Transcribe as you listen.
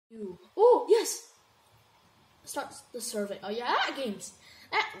Oh yes. Start the survey. Oh yeah, that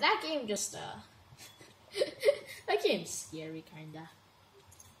game just that game's scary kinda.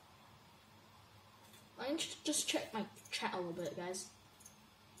 I need to just check my chat a little bit, guys.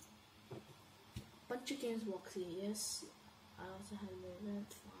 Bunch of games walkthrough, yes. I also had an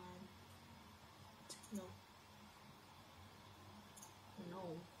event. Fine. No. No.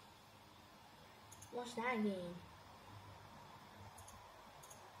 What's that game?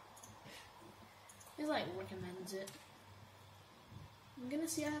 It like recommends it. I'm gonna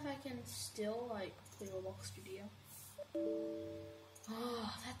see if I can still like play Roblox Studio.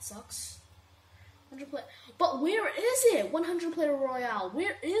 Oh, that sucks. 100 player, but where is it? 100 player royale.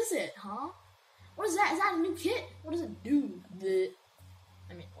 Where is it, huh? What is that? Is that a new kit? What does it do?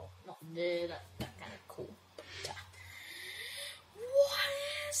 I mean, well, not that kind of cool. Yeah. What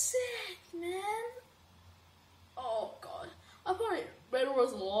is it, man? Oh god, I play Battle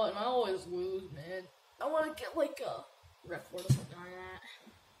Royale a lot, and I always lose, man. I want to get like a record or something like that.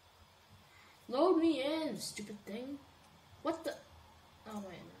 Load me in, stupid thing. What the? Oh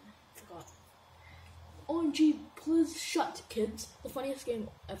wait, no, I forgot. OMG, please shut, kids. The funniest game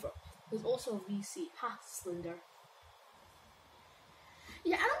ever. There's also a VC. Ha, Slender.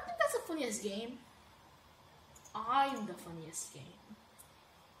 Yeah, I don't think that's the funniest game. I'm the funniest game.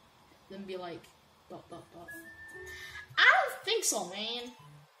 Then be like, ... I don't think so, man.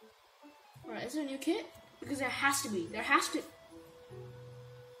 Alright, is there a new kit? Because there has to be. There has to.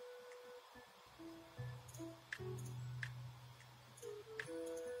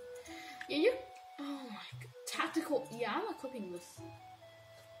 Yeah, you. Oh my god. Tactical. Yeah, I'm equipping this.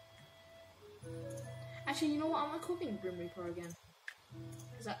 Actually, you know what? I'm equipping Grim Reaper again.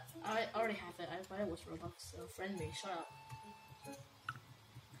 Because I already have it. I bought it with Robux. So friend me. Shut up.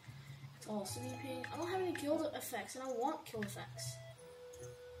 It's all sleeping. I don't have any kill effects, and I want kill effects.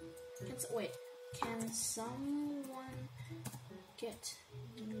 Wait. Can someone get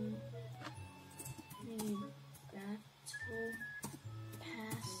me battle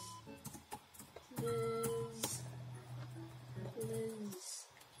pass, please? Please.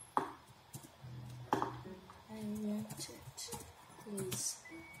 I want it. Please.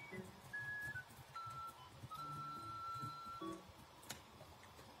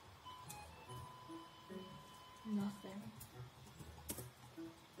 Nothing.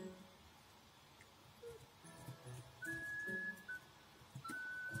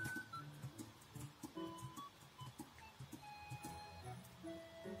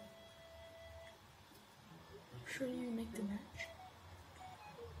 Sure you make the match?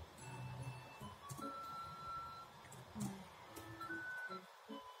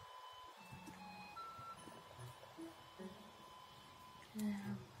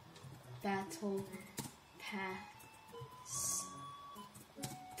 Battle pass.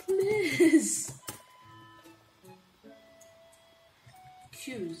 Please.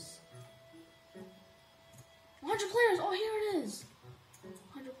 Queues. 100 players. Oh, here it is.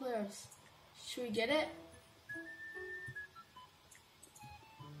 100 players. Should we get it?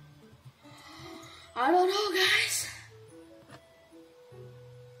 I don't know, guys.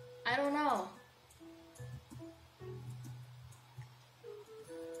 I don't know.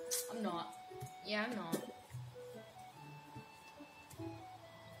 I'm not. Yeah, I'm not.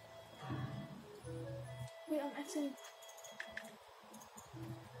 Wait, I'm actually.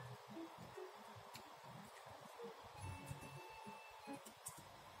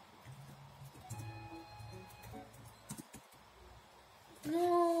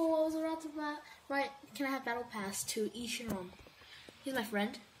 No, I was about to buy. Right, can I have battle pass to Ishiron? He's my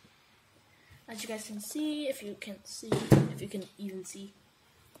friend. As you guys can see, if you can even see.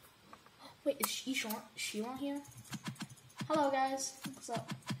 Wait, is Shiron here? Hello, guys. What's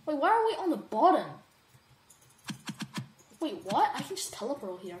up? Wait, why are we on the bottom? Wait, what? I can just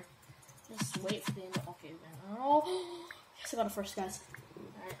teleport here. Just wait for the end. Okay, man. Oh, yes, I got it first, guys.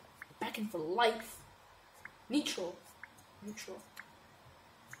 Alright, back in for life. Neutral.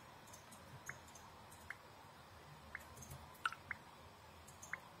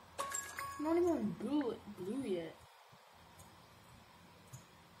 I'm not even blue yet.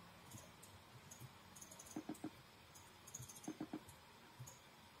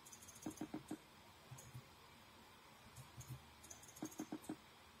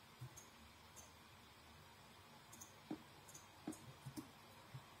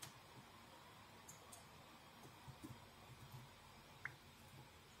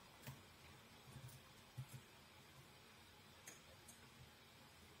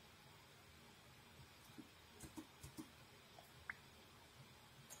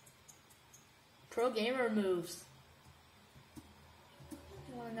 Pro gamer moves.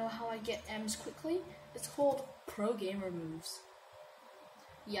 You wanna know how I get M's quickly? It's called pro gamer moves.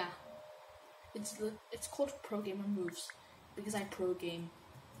 Yeah. It's called pro gamer moves because I pro game.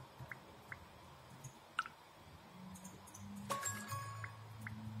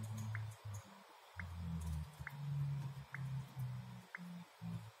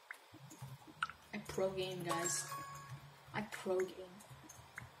 I pro game, guys. I pro game.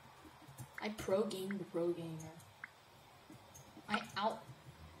 I pro game the pro gamer.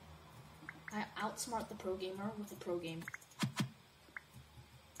 I outsmart the pro gamer with the pro game.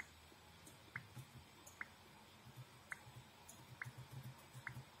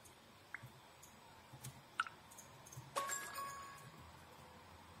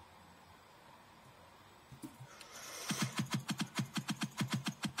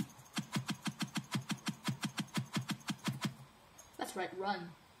 That's right, run.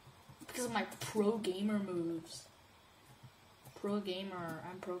 Because of my pro gamer moves. Pro gamer,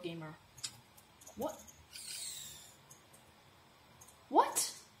 I'm pro gamer. What?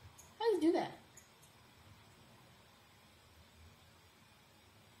 What? How do you do that?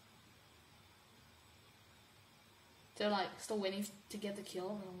 They're like still waiting to get the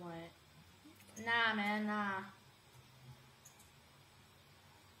kill, and I'm like, nah, man, nah.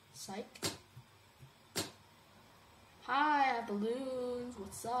 Psych. Hi, balloons.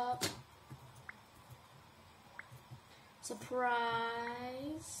 What's up?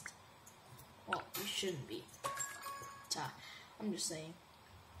 Surprised? Well, you shouldn't be. I'm just saying.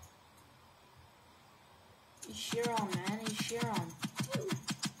 Ishiron, man. Ishiron.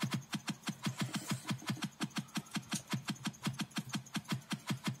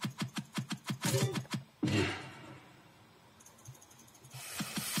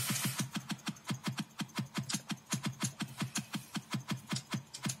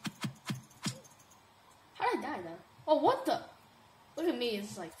 How did I die, though? Oh, what the? Look at me,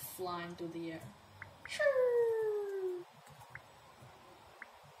 it's like flying through the air.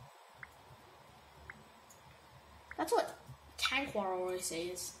 That's what Tankwar always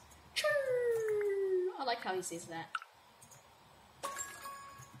says. I like how he says that.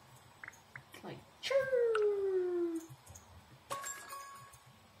 Like,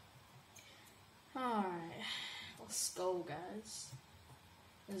 alright, let's go, guys.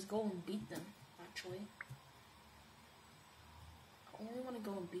 Let's go and beat them, actually. I only want to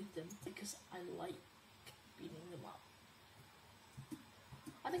go and beat them because I like beating them up.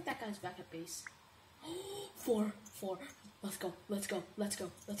 I think that guy's back at base. 4. Let's go. Let's go. Let's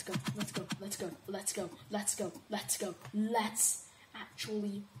go. Let's go. Let's go. Let's go. Let's go. Let's go. Let's go. Let's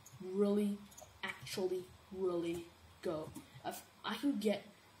actually, really go. If I can get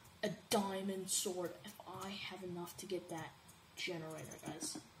a diamond sword, if I have enough to get that generator,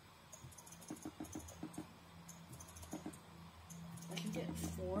 guys. I can get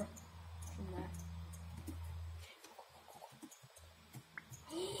 4 from that.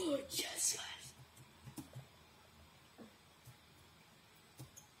 Oh, yes, guys.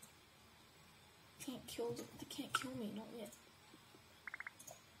 They can't kill me, not yet.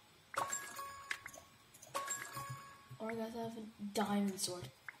 Alright, guys, I have a diamond sword.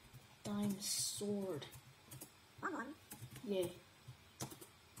 Diamond sword. Yay.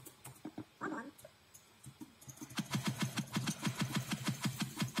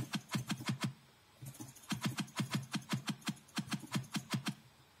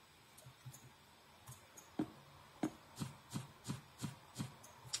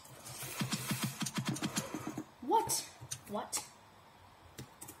 What?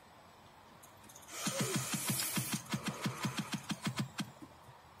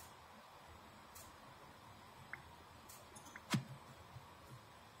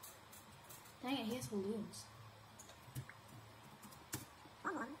 Dang it, he has balloons.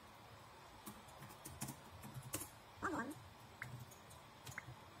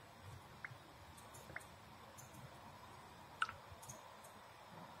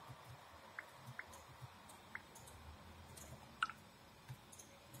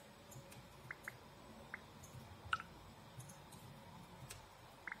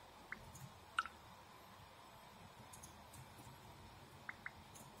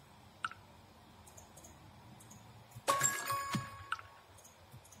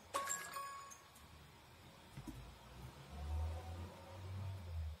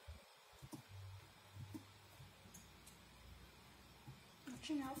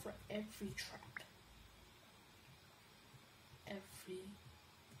 Watching out for every trap. Every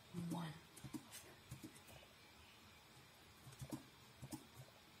one of them.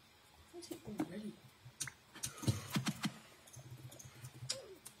 What's it already?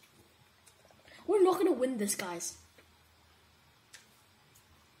 We're not gonna win this, guys.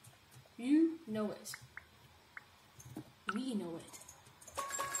 know it. We know it.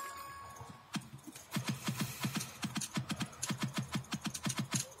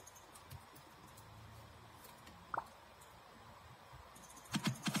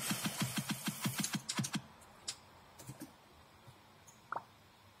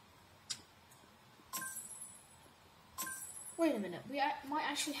 Wait a minute, we might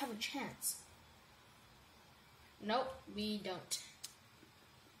actually have a chance. Nope, we don't.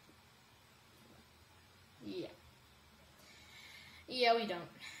 Yeah. Yeah, we don't.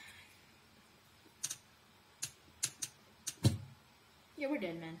 Yeah, we're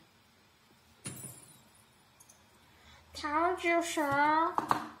dead, man. Told you so.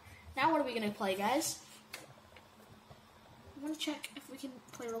 Now what are we gonna play, guys? I wanna check if we can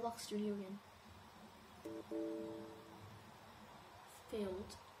play Roblox Studio again.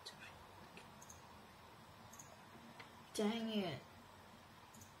 Failed. Dang it.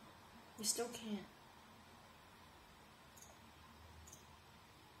 We still can't.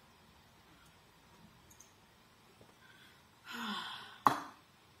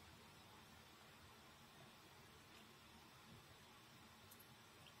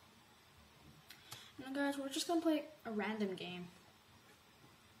 Now guys, we're just gonna play a random game.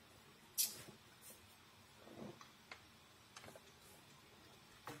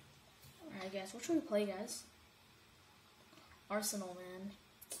 Alright guys, what should we play, guys? Arsenal, man.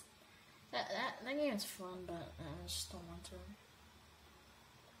 That game is fun, but I just don't want to.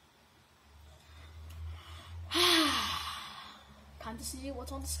 Time to see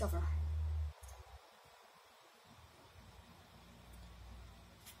what's on Discover.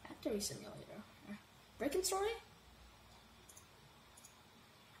 Factory Simulator. Break-in Story?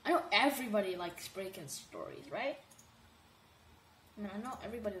 I know everybody likes break-in stories, right? I mean, I know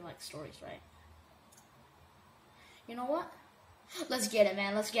everybody likes stories, right? You know what? Let's get it,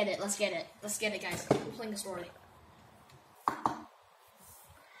 man. Let's get it. Let's get it. Let's get it, guys. We're playing a story.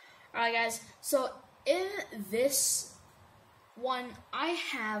 Alright, guys. So, in this one, I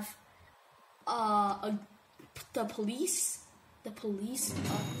have the police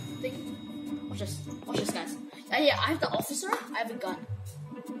thing. Watch this, guys. Yeah, I have the officer. I have a gun.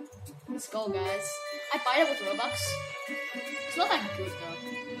 Let's go, guys. I buy it with Robux. It's not that good though.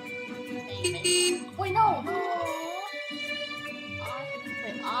 Wait, no.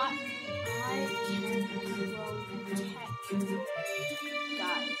 I can protect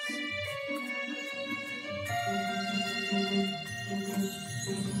guys.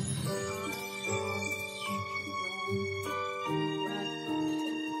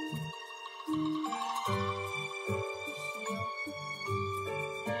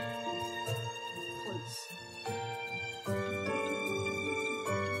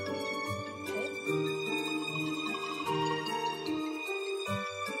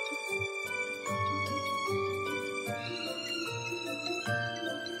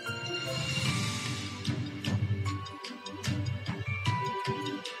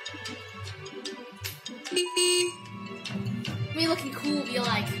 Me looking cool, be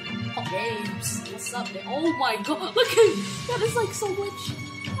like, hot games. What's up, man? Oh my god, look at that is like so much.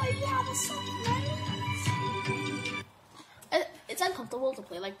 Oh yeah, that's so nice. It's uncomfortable to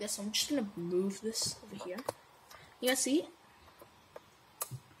play like this, so I'm just gonna move this over here. You guys see?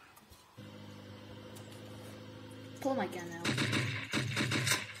 Pull my gun out.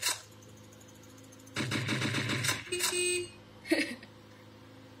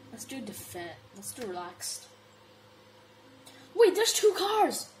 Let's do defend. Let's do relaxed. Wait, there's 2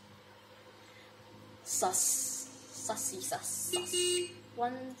 cars! Sussy.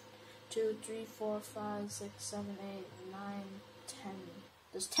 1, 2, 3, 4, 5, 6, 7, 8, 9, 10.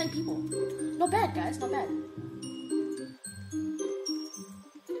 There's 10 people. Not bad, guys, not bad.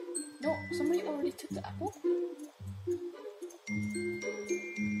 No, somebody already took the apple.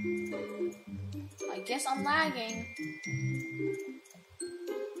 I guess I'm lagging.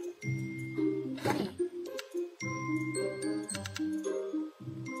 Buddy.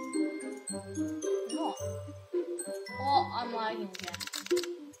 No. Oh, I'm lagging again.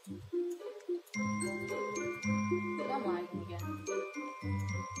 I'm lagging again.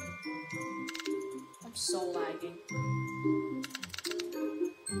 I'm so lagging.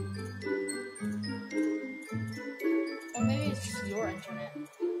 Or maybe it's just your internet.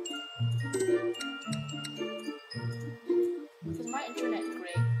 Because my internet's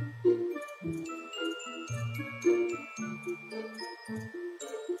great.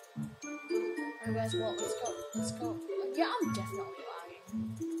 Alright guys, well, let's go. Yeah, I'm definitely lagging.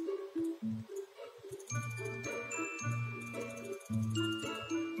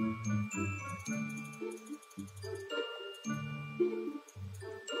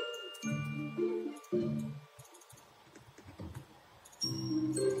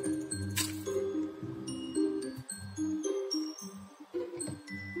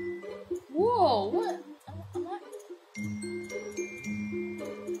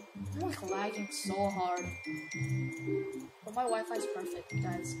 lagging so hard. But my Wi-Fi is perfect,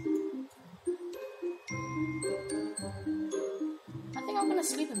 guys. I think I'm gonna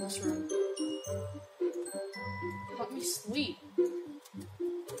sleep in this room. Let me sleep.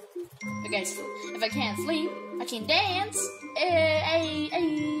 But guys, if I can't sleep, I can dance. Hey.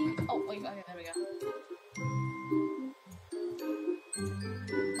 Oh, wait, okay, there we go.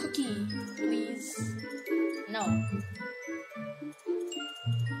 Cookie, please. No.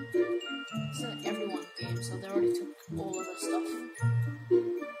 It's an everyone game, so they already took all of the stuff.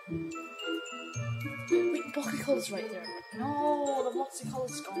 Wait, block of color's right there. No, the blocks of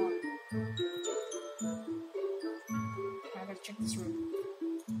color's gone. I gotta check this room.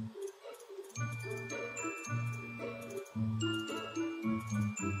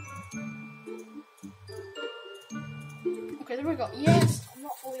 Okay, there we go. Yes, I'm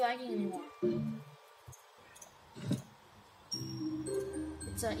not fully lagging anymore.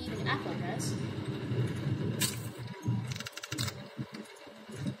 It's eating an apple, guys.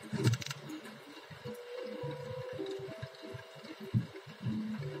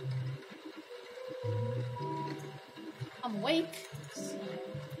 I'm awake. So.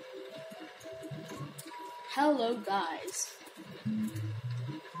 Hello, guys.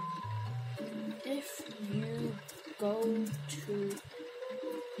 If you go to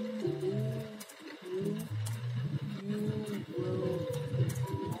blue, you will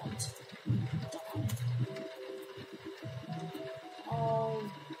not die. Oh,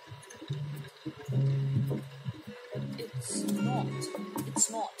 it's not. It's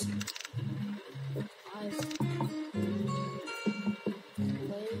not. I've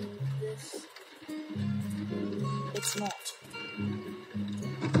played this. It's not.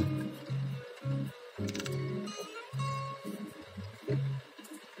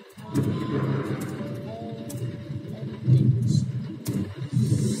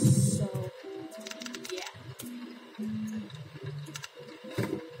 So, yeah.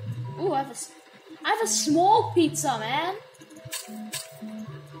 Ooh, I have a small pizza, man. I'm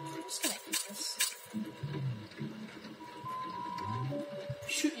just gonna eat this.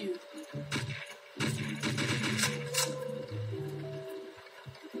 Shoot you.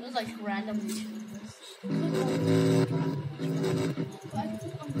 It was like randomly shooting this.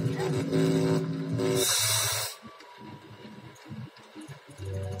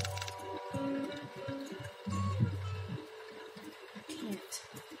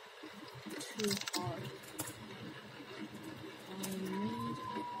 Too hard. I need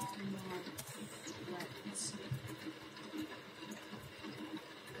my friends.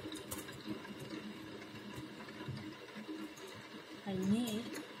 I need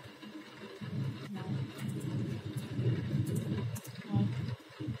my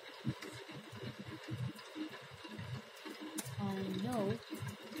I know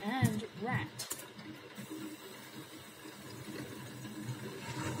and rat.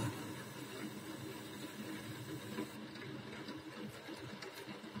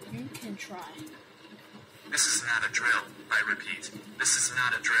 You can try. This is not a drill. I repeat, this is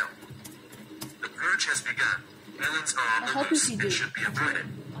not a drill. The purge has begun. Villains are on the loose and should be avoided.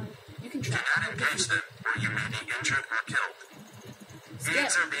 You can Do try. not engage them, or you may be injured or killed.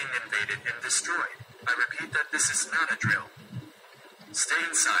 Beings are being invaded and destroyed. I repeat that this is not a drill. Stay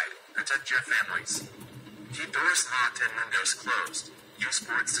inside. Protect your families. Keep doors locked and windows closed. Use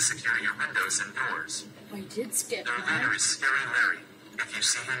boards to secure your windows and doors. I did skip, Their man. leader is Scary Larry. If you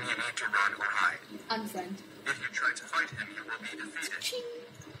see him, you need to run or hide. Unfriend. If you try to fight him, you will be defeated. Ching.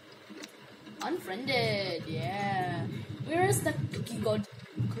 Unfriended, yeah. Where is the cookie god?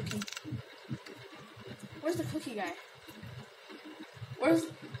 Cookie. Where's the cookie guy? Where's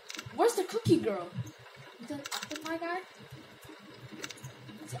the cookie girl? Is that apple pie guy?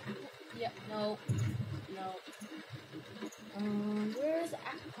 Is it apple? Yeah, no. Where's the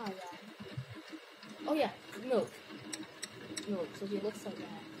apple pie guy? Oh yeah, milk. So he looks like that.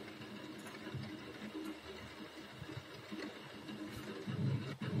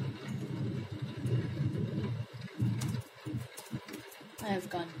 I have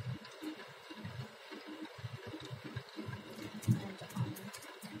gun. And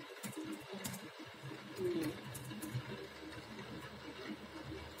blue.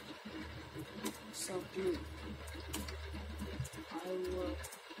 So blue. I will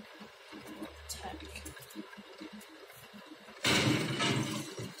attack.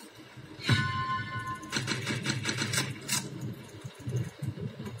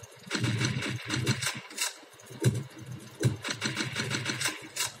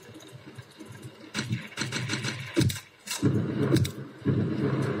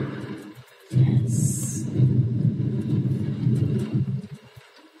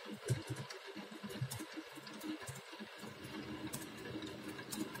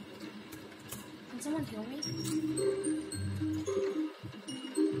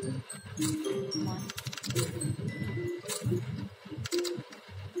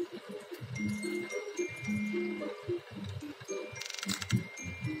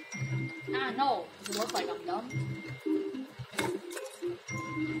 know. Does it look like I'm done?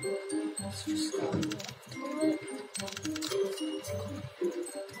 Let's just go to the toilet.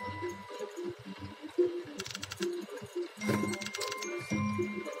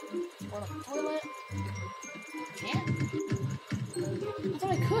 Or the toilet. Can't? I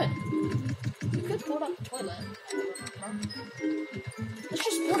thought I could. You could board up the toilet. Let's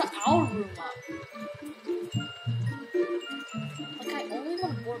just board our room up. Like, I only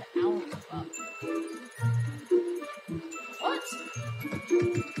want to board our room up. What?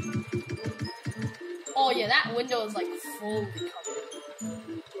 Oh yeah, that window is like fully covered.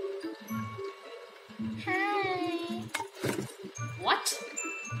 Hi. What?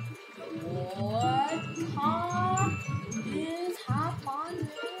 What is happening?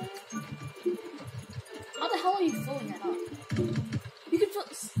 How the hell are you filling that up? You can fill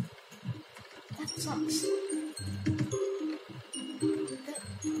this. That sucks.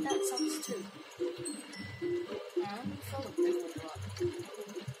 That sucks too. Let me fill the big one up.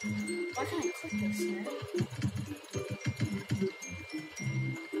 Why can't I click this, man?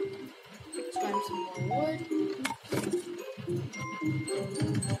 Let's grab some more wood.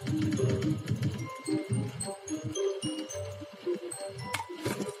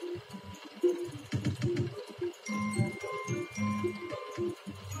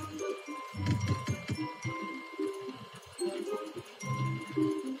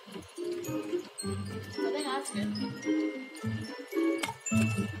 I think that's good.